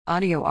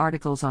Audio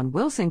articles on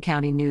Wilson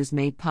County News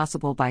made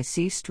possible by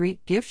C Street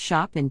Gift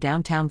Shop in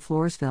downtown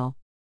Floresville.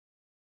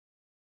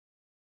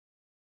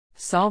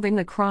 Solving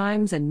the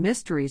crimes and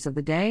mysteries of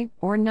the day,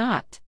 or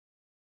not?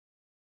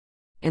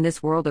 In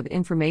this world of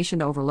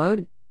information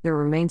overload, there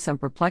remain some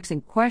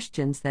perplexing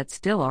questions that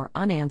still are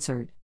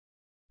unanswered.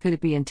 Could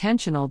it be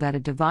intentional that a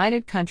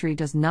divided country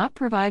does not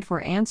provide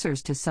for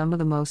answers to some of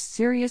the most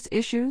serious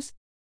issues?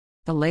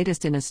 The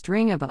latest in a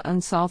string of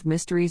unsolved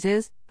mysteries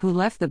is, who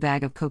left the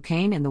bag of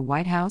cocaine in the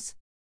White House?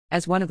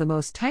 As one of the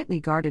most tightly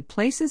guarded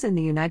places in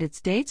the United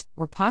States,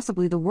 or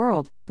possibly the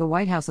world, the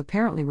White House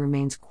apparently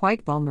remains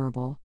quite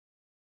vulnerable.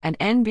 An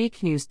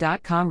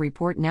NBCnews.com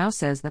report now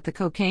says that the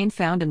cocaine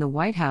found in the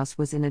White House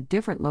was in a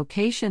different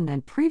location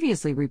than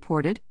previously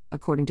reported,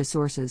 according to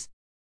sources.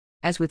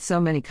 As with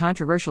so many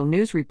controversial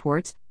news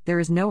reports, there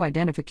is no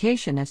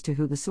identification as to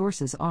who the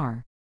sources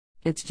are.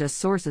 It's just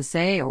sources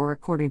say or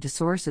according to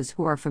sources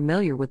who are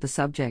familiar with the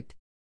subject.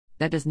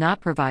 That does not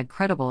provide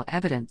credible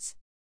evidence.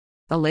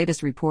 The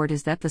latest report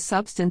is that the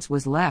substance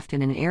was left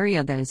in an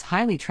area that is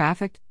highly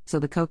trafficked, so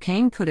the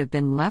cocaine could have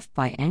been left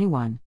by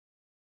anyone.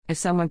 If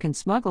someone can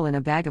smuggle in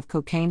a bag of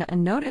cocaine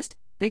unnoticed,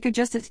 they could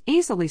just as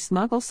easily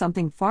smuggle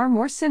something far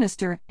more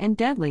sinister and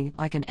deadly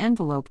like an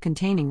envelope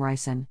containing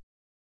ricin.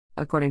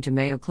 According to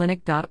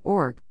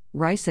MayoClinic.org,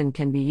 ricin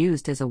can be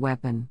used as a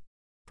weapon.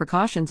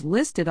 Precautions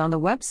listed on the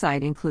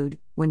website include,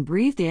 when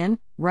breathed in,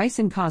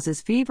 ricin causes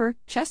fever,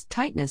 chest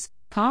tightness,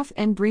 cough,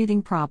 and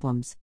breathing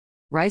problems.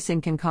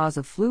 Ricin can cause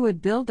a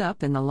fluid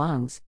buildup in the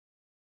lungs.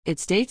 It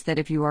states that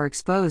if you are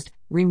exposed,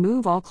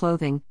 remove all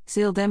clothing,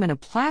 seal them in a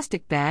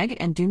plastic bag,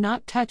 and do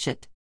not touch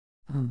it.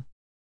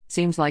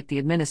 Seems like the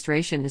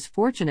administration is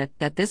fortunate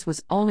that this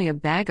was only a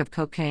bag of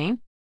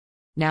cocaine.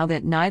 Now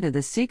that neither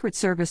the Secret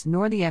Service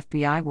nor the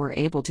FBI were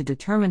able to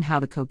determine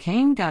how the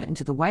cocaine got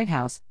into the White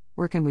House,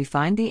 where can we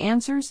find the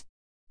answers?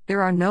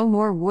 There are no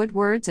more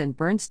Woodwards and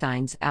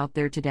Bernsteins out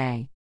there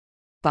today.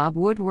 Bob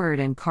Woodward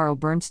and Carl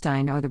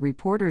Bernstein are the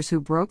reporters who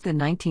broke the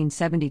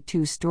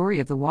 1972 story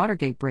of the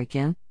Watergate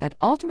break-in that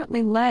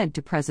ultimately led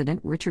to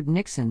President Richard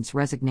Nixon's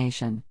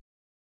resignation.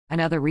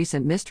 Another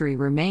recent mystery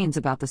remains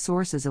about the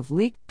sources of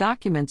leaked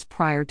documents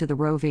prior to the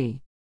Roe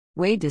v.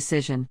 Wade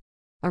decision.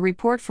 A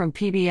report from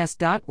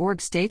PBS.org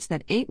states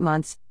that 8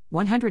 months,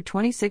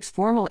 126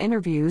 formal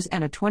interviews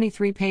and a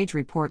 23-page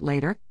report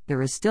later,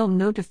 there is still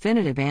no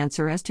definitive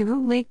answer as to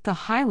who leaked the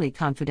highly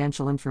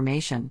confidential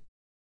information.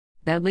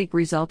 That leak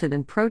resulted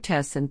in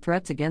protests and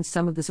threats against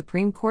some of the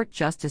Supreme Court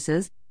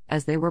justices,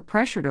 as they were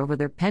pressured over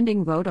their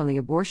pending vote on the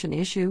abortion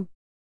issue.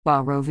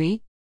 While Roe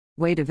v.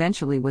 Wade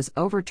eventually was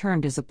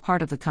overturned as a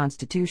part of the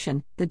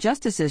Constitution, the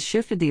justices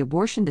shifted the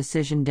abortion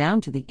decision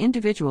down to the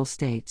individual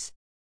states.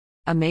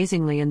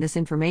 Amazingly, in this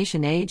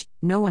information age,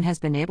 no one has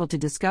been able to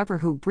discover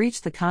who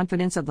breached the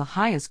confidence of the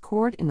highest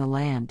court in the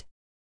land.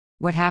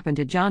 What happened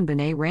to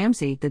JonBenét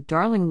Ramsey, the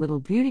darling little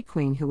beauty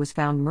queen who was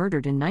found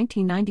murdered in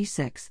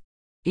 1996?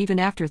 Even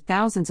after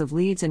thousands of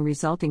leads and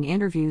resulting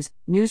interviews,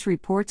 news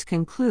reports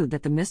conclude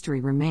that the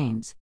mystery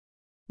remains.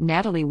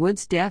 Natalie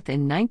Wood's death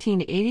in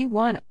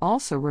 1981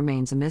 also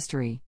remains a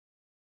mystery.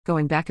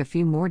 Going back a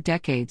few more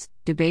decades,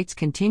 debates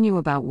continue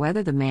about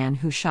whether the man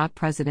who shot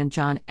President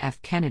John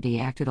F. Kennedy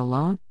acted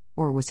alone,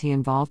 or was he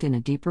involved in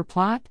a deeper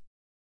plot?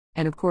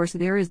 And of course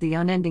there is the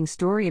unending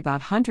story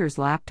about Hunter's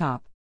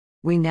laptop.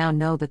 We now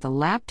know that the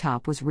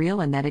laptop was real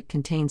and that it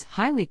contains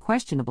highly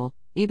questionable,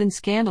 even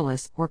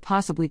scandalous or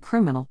possibly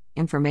criminal,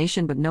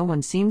 information, but no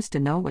one seems to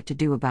know what to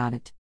do about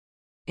it.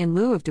 In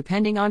lieu of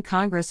depending on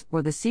Congress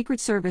or the Secret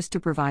Service to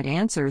provide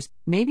answers,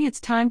 maybe it's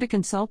time to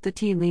consult the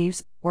tea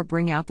leaves or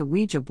bring out the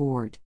Ouija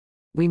board.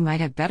 We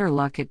might have better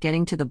luck at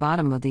getting to the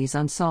bottom of these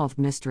unsolved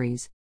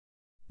mysteries.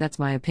 That's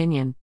my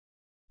opinion.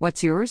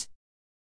 What's yours?